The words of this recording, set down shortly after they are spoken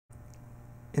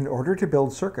In order to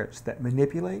build circuits that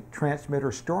manipulate, transmit,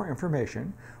 or store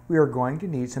information, we are going to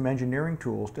need some engineering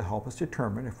tools to help us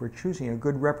determine if we're choosing a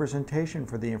good representation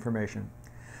for the information.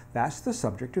 That's the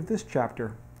subject of this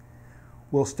chapter.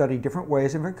 We'll study different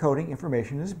ways of encoding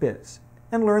information as bits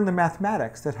and learn the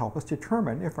mathematics that help us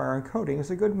determine if our encoding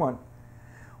is a good one.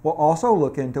 We'll also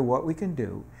look into what we can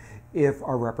do if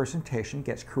our representation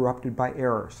gets corrupted by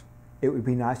errors. It would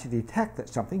be nice to detect that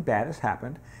something bad has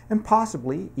happened and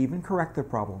possibly even correct the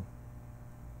problem.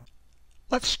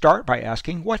 Let's start by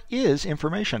asking, what is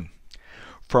information?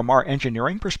 From our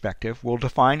engineering perspective, we'll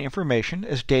define information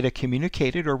as data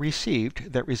communicated or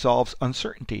received that resolves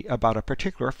uncertainty about a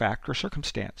particular fact or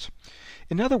circumstance.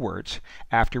 In other words,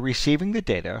 after receiving the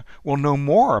data, we'll know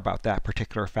more about that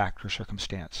particular fact or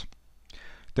circumstance.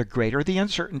 The greater the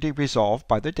uncertainty resolved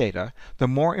by the data, the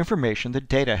more information the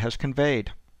data has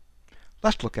conveyed.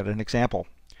 Let's look at an example.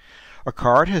 A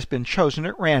card has been chosen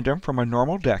at random from a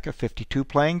normal deck of 52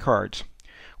 playing cards.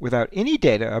 Without any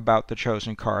data about the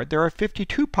chosen card, there are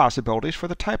 52 possibilities for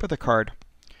the type of the card.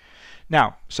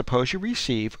 Now, suppose you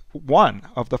receive one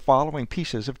of the following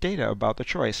pieces of data about the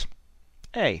choice.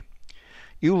 A.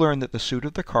 You learn that the suit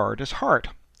of the card is heart.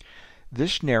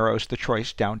 This narrows the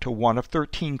choice down to one of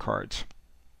 13 cards.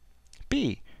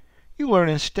 B. You learn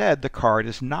instead the card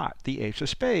is not the ace of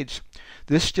spades.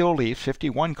 This still leaves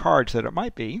 51 cards that it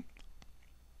might be.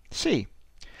 C.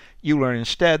 You learn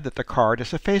instead that the card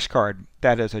is a face card,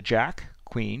 that is a jack,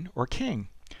 queen, or king.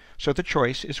 So the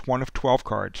choice is one of 12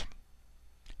 cards.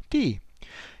 D.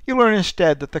 You learn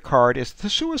instead that the card is the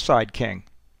suicide king.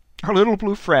 Our little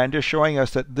blue friend is showing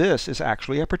us that this is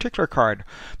actually a particular card,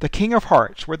 the king of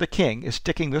hearts, where the king is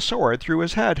sticking the sword through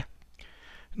his head.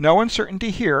 No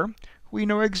uncertainty here. We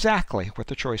know exactly what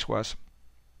the choice was.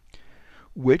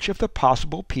 Which of the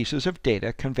possible pieces of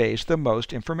data conveys the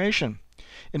most information?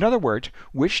 In other words,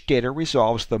 which data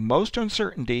resolves the most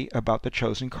uncertainty about the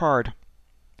chosen card?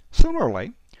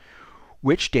 Similarly,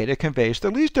 which data conveys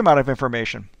the least amount of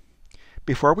information?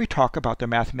 Before we talk about the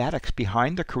mathematics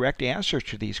behind the correct answers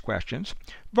to these questions,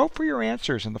 vote for your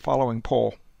answers in the following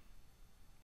poll.